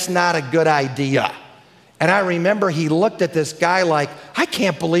 Maybe that's not a good idea. And I remember he looked at this guy like, I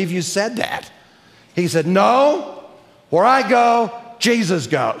can't believe you said that. He said, no, where I go, Jesus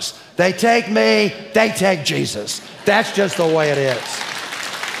goes. They take me, they take Jesus. That's just the way it is.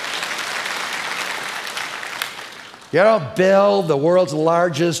 You don't build the world's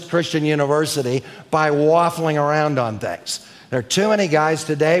largest Christian university by waffling around on things. There are too many guys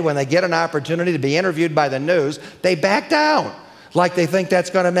today, when they get an opportunity to be interviewed by the news, they back down. Like they think that's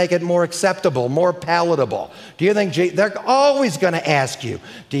going to make it more acceptable, more palatable. Do you think they're always going to ask you,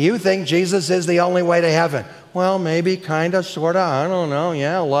 do you think Jesus is the only way to heaven? Well, maybe, kind of, sort of, I don't know,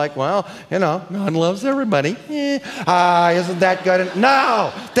 yeah, like, well, you know, God loves everybody. Isn't that good?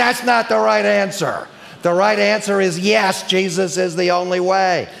 No, that's not the right answer. The right answer is yes, Jesus is the only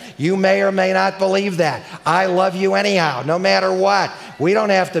way. You may or may not believe that. I love you anyhow, no matter what. We don't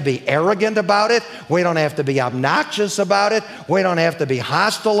have to be arrogant about it. We don't have to be obnoxious about it. We don't have to be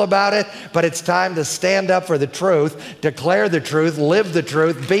hostile about it. But it's time to stand up for the truth, declare the truth, live the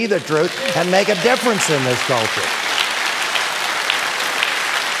truth, be the truth, and make a difference in this culture.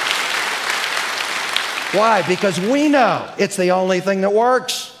 Why? Because we know it's the only thing that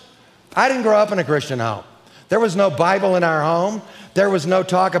works. I didn't grow up in a Christian home. There was no Bible in our home. There was no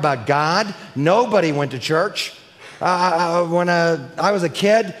talk about God. Nobody went to church. When I was a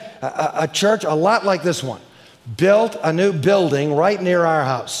kid, a church a lot like this one built a new building right near our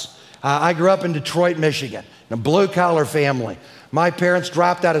house. I grew up in Detroit, Michigan, in a blue-collar family. My parents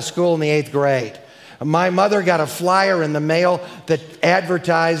dropped out of school in the 8th grade. My mother got a flyer in the mail that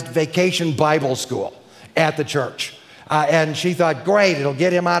advertised Vacation Bible School at the church. And she thought, great, it'll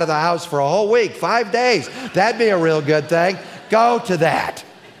get him out of the house for a whole week, 5 days. That'd be a real good thing. Go to that.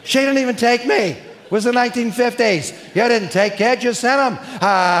 She didn't even take me. It was the 1950s. You didn't take kids, you sent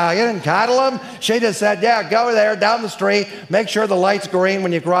them. You didn't coddle them. She just said, yeah, go there down the street. Make sure the light's green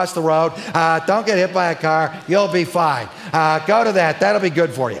when you cross the road. Don't get hit by a car. You'll be fine. Go to that. That'll be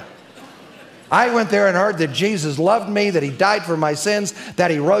good for you. I went there and heard that Jesus loved me, that he died for my sins,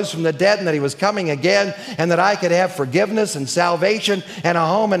 that he rose from the dead, and that he was coming again, and that I could have forgiveness and salvation and a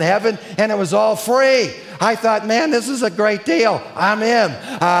home in heaven, and it was all free. I thought, man, this is a great deal. I'm in.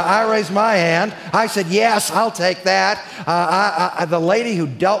 I raised my hand. I said, yes, I'll take that. The lady who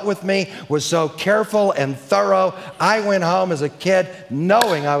dealt with me was so careful and thorough. I went home as a kid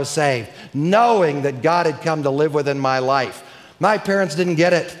knowing I was saved, knowing that God had come to live within my life. My parents didn't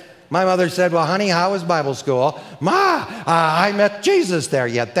get it. My mother said, well, honey, how was Bible school? Ma, I met Jesus there.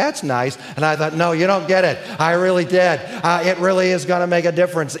 Yeah, that's nice. And I thought, no, you don't get it. I really did. It really is going to make a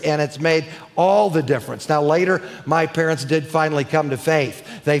difference, and it's made all the difference. Now, later, my parents did finally come to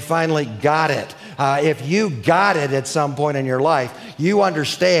faith. They finally got it. If you got it at some point in your life, you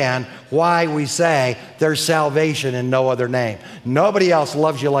understand why we say there's salvation in no other name. Nobody else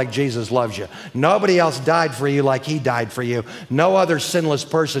loves you like Jesus loves you. Nobody else died for you like he died for you. No other sinless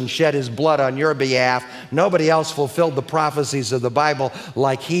person shed his blood on your behalf. Nobody else fulfilled the prophecies of the Bible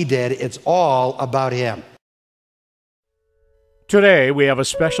like he did. It's all about him. Today, we have a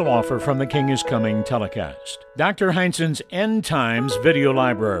special offer from the King is Coming telecast. Dr. Hindson's End Times Video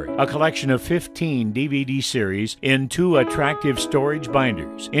Library, a collection of 15 DVD series in 2 attractive storage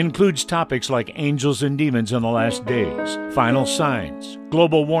binders, includes topics like angels and demons in the last days, final signs,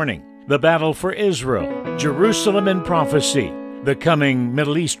 global warning, the battle for Israel, Jerusalem in prophecy, the coming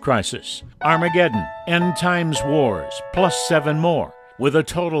Middle East crisis, Armageddon, End Times Wars, plus 7 more. With a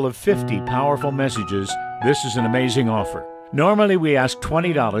total of 50 powerful messages, this is an amazing offer. Normally, we ask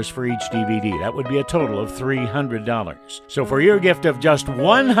 $20 for each DVD. That would be a total of $300. So for your gift of just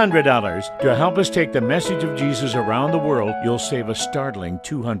 $100 to help us take the message of Jesus around the world, you'll save a startling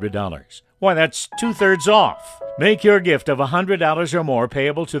 $200. Why, that's 2/3 off. Make your gift of $100 or more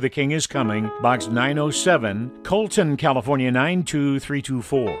payable to The King is Coming, Box 907, Colton, California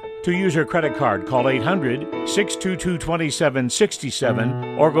 92324. To use your credit card, call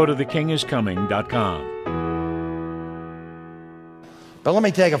 800-622-2767 or go to thekingiscoming.com. But let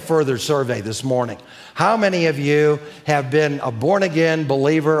me take a further survey this morning. How many of you have been a born-again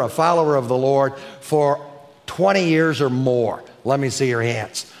believer, a follower of the Lord for 20 years or more? Let me see your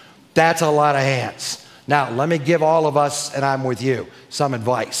hands. That's a lot of hands. Now, let me give all of us, and I'm with you, some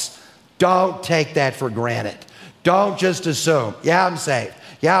advice. Don't take that for granted. Don't just assume, yeah, I'm saved.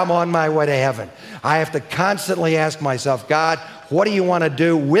 Yeah, I'm on my way to heaven. I have to constantly ask myself, God, what do you want to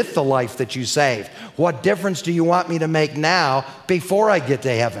do with the life that you saved? What difference do you want me to make now before I get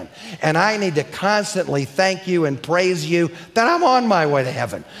to heaven? And I need to constantly thank you and praise you that I'm on my way to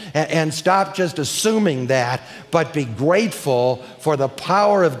heaven. And stop just assuming that, but be grateful for the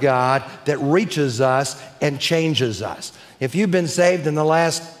power of God that reaches us and changes us. If you've been saved in the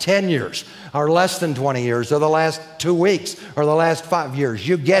last 10 years, or less than 20 years, or the last 2 weeks, or the last 5 years,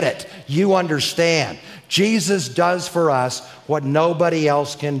 you get it. You understand. Jesus does for us what nobody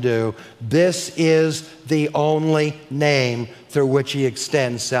else can do. This is the only name through which he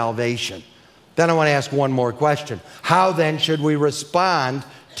extends salvation. Then I want to ask one more question. How then should we respond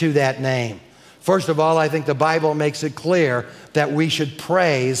to that name? First of all, I think the Bible makes it clear that we should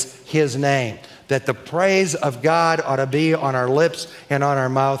praise his name, that the praise of God ought to be on our lips and on our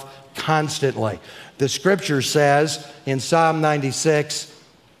mouth constantly. The scripture says in Psalm 96,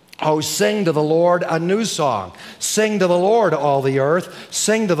 oh, sing to the Lord a new song. Sing to the Lord, all the earth.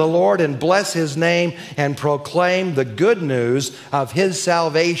 Sing to the Lord and bless his name and proclaim the good news of his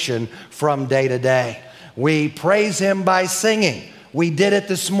salvation from day to day. We praise him by singing. We did it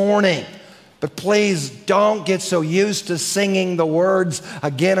this morning. But please don't get so used to singing the words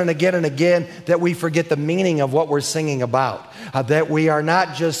again and again and again that we forget the meaning of what we're singing about. That we are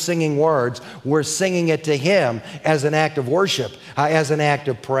not just singing words, we're singing it to Him as an act of worship, as an act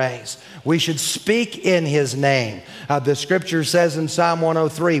of praise. We should speak in His name. The Scripture says in Psalm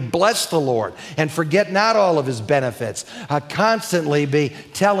 103, bless the Lord and forget not all of His benefits. Constantly be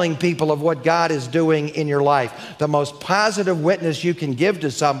telling people of what God is doing in your life. The most positive witness you can give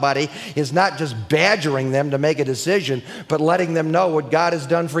to somebody is not just badgering them to make a decision, but letting them know what God has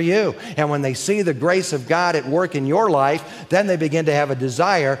done for you. And when they see the grace of God at work in your life, then they begin to have a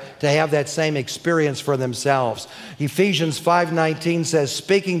desire to have that same experience for themselves. Ephesians 5:19 says,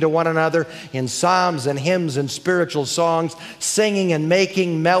 speaking to one another in psalms and hymns and spiritual songs, singing and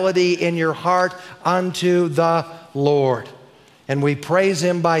making melody in your heart unto the Lord. And we praise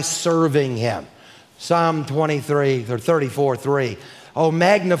Him by serving Him. Psalm 34:3. Oh,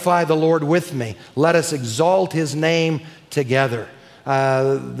 magnify the Lord with me. Let us exalt His name together.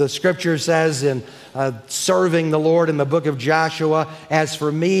 The Scripture says in serving the Lord in the book of Joshua, as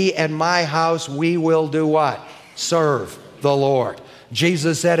for me and my house, we will do what? Serve the Lord.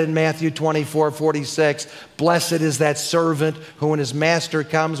 Jesus said in Matthew 24:46, blessed is that servant who when his master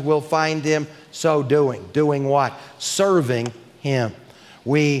comes will find him so doing. Doing what? Serving Him.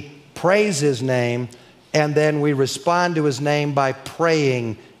 We praise His name, and then we respond to His name by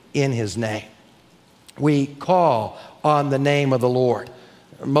praying in His name. We call on the name of the Lord.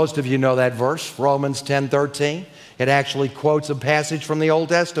 Most of you know that verse, Romans 10:13. It actually quotes a passage from the Old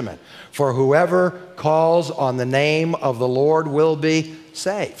Testament. For whoever calls on the name of the Lord will be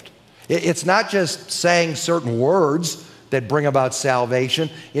saved. It's not just saying certain words that bring about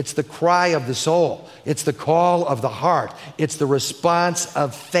salvation. It's the cry of the soul. It's the call of the heart. It's the response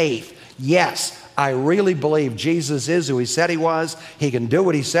of faith. Yes, I really believe Jesus is who He said He was. He can do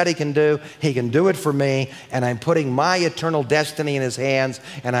what He said He can do. He can do it for me, and I'm putting my eternal destiny in His hands,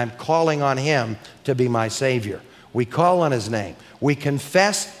 and I'm calling on Him to be my Savior. We call on His name. We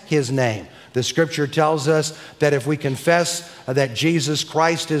confess His name. The Scripture tells us that if we confess that Jesus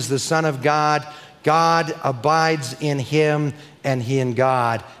Christ is the Son of God, God abides in Him, and He in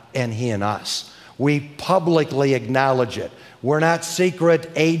God, and He in us. We publicly acknowledge it. We're not secret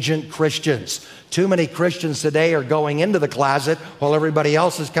agent Christians. Too many Christians today are going into the closet while everybody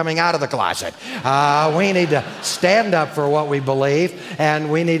else is coming out of the closet. We need to stand up for what we believe,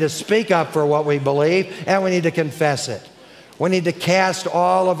 and we need to speak up for what we believe, and we need to confess it. We need to cast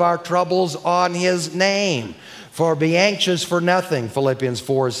all of our troubles on His name. For be anxious for nothing, Philippians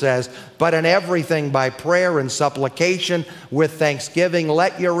 4 says, but in everything by prayer and supplication with thanksgiving,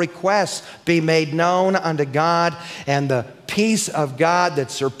 let your requests be made known unto God, and the peace of God that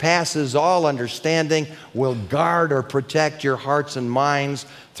surpasses all understanding will guard or protect your hearts and minds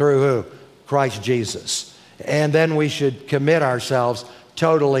through who? Christ Jesus. And then we should commit ourselves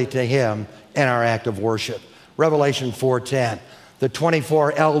totally to Him in our act of worship. Revelation 4:10. The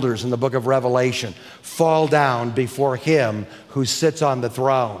 24 elders in the book of Revelation fall down before Him who sits on the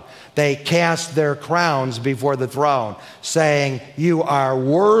throne. They cast their crowns before the throne, saying, you are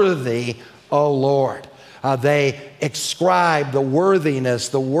worthy, O Lord. They ascribe the worthiness,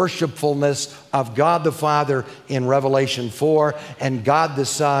 the worshipfulness of God the Father in Revelation 4 and God the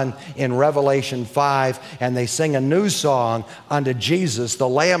Son in Revelation 5. And they sing a new song unto Jesus, the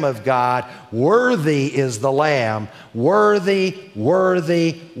Lamb of God. Worthy is the Lamb. Worthy,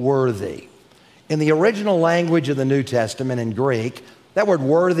 worthy, worthy. In the original language of the New Testament in Greek, that word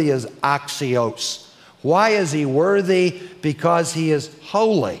worthy is axios. Why is He worthy? Because He is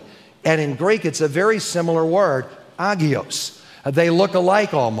holy. And in Greek, it's a very similar word, agios. They look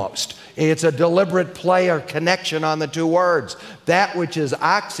alike almost. It's a deliberate play or connection on the two words. That which is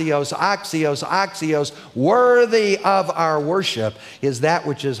axios, axios, axios, worthy of our worship, is that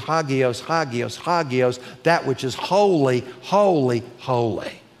which is hagios, hagios, hagios, that which is holy, holy,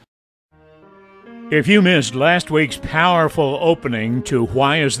 holy. If you missed last week's powerful opening to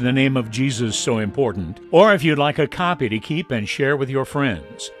Why is the Name of Jesus So Important, or if you'd like a copy to keep and share with your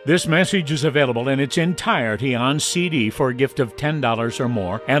friends, this message is available in its entirety on CD for a gift of $10 or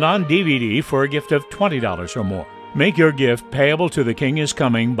more and on DVD for a gift of $20 or more. Make your gift payable to The King is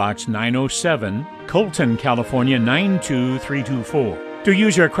Coming, Box 907, Colton, California 92324. To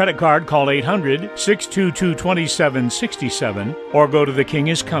use your credit card, call 800-622-2767 or go to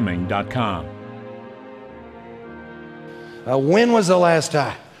thekingiscoming.com. When was the last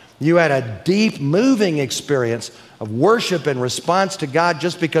time you had a deep, moving experience of worship and response to God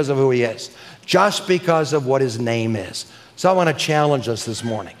just because of who He is, just because of what His name is? So I want to challenge us this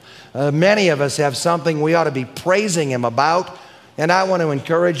morning. Many of us have something we ought to be praising Him about, And I want to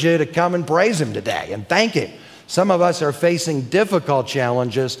encourage you to come and praise Him today and thank Him. Some of us are facing difficult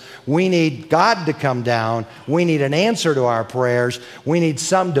challenges. We need God to come down. We need an answer to our prayers. We need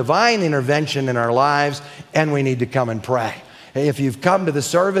some divine intervention in our lives, and we need to come and pray. If you've come to the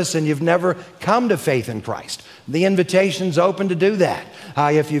service and you've never come to faith in Christ, the invitation's open to do that.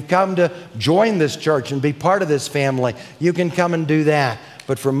 If you've come to join this church and be part of this family, you can come and do that.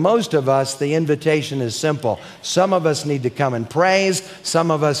 But for most of us, the invitation is simple. Some of us need to come and praise.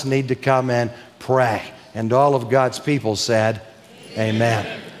 Some of us need to come and pray. And all of God's people said,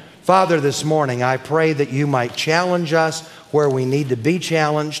 Amen. Father, this morning I pray that you might challenge us where we need to be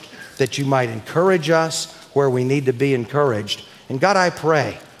challenged, that you might encourage us where we need to be encouraged. And God, I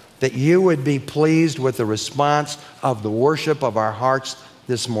pray that you would be pleased with the response of the worship of our hearts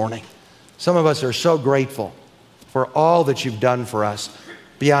this morning. Some of us are so grateful for all that you've done for us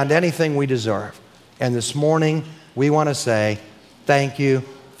beyond anything we deserve. And this morning we want to say, thank you,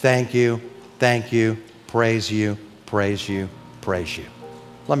 thank you, thank you. Praise you, praise you, praise you.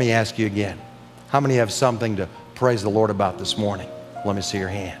 Let me ask you again. How many have something to praise the Lord about this morning? Let me see your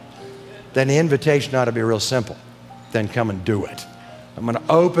hand. Then the invitation ought to be real simple. Then come and do it. I'm going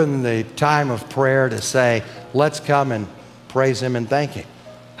to open the time of prayer to say, let's come and praise Him and thank Him.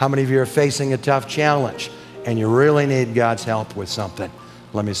 How many of you are facing a tough challenge and you really need God's help with something?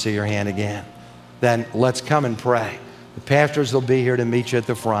 Let me see your hand again. Then let's come and pray. The pastors will be here to meet you at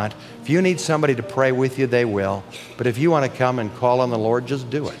the front. If you need somebody to pray with you, they will. But if you want to come and call on the Lord, just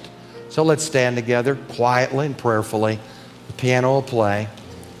do it. So let's stand together quietly and prayerfully. The piano will play.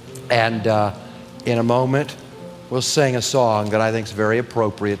 And in a moment, we'll sing a song that I think is very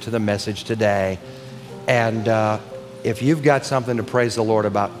appropriate to the message today. And if you've got something to praise the Lord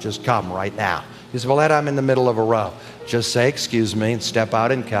about, just come right now. You say, well, Ed, I'm in the middle of a row. Just say, excuse me, and step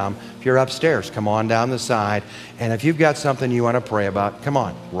out and come. If you're upstairs, come on down the side. And if you've got something you want to pray about, come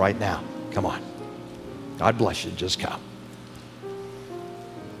on, right now. Come on. God bless you. Just come.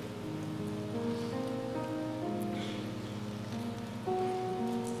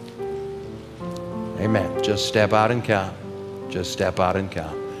 Amen. Just step out and come. Just step out and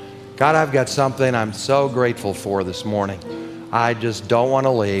come. God, I've got something I'm so grateful for this morning. I just don't want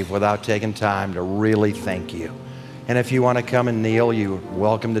to leave without taking time to really thank you. And if you want to come and kneel, you're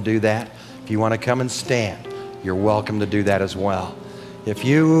welcome to do that. If you want to come and stand, you're welcome to do that as well. If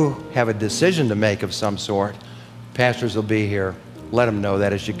you have a decision to make of some sort, pastors will be here. Let them know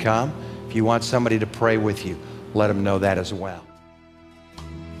that as you come. If you want somebody to pray with you, let them know that as well.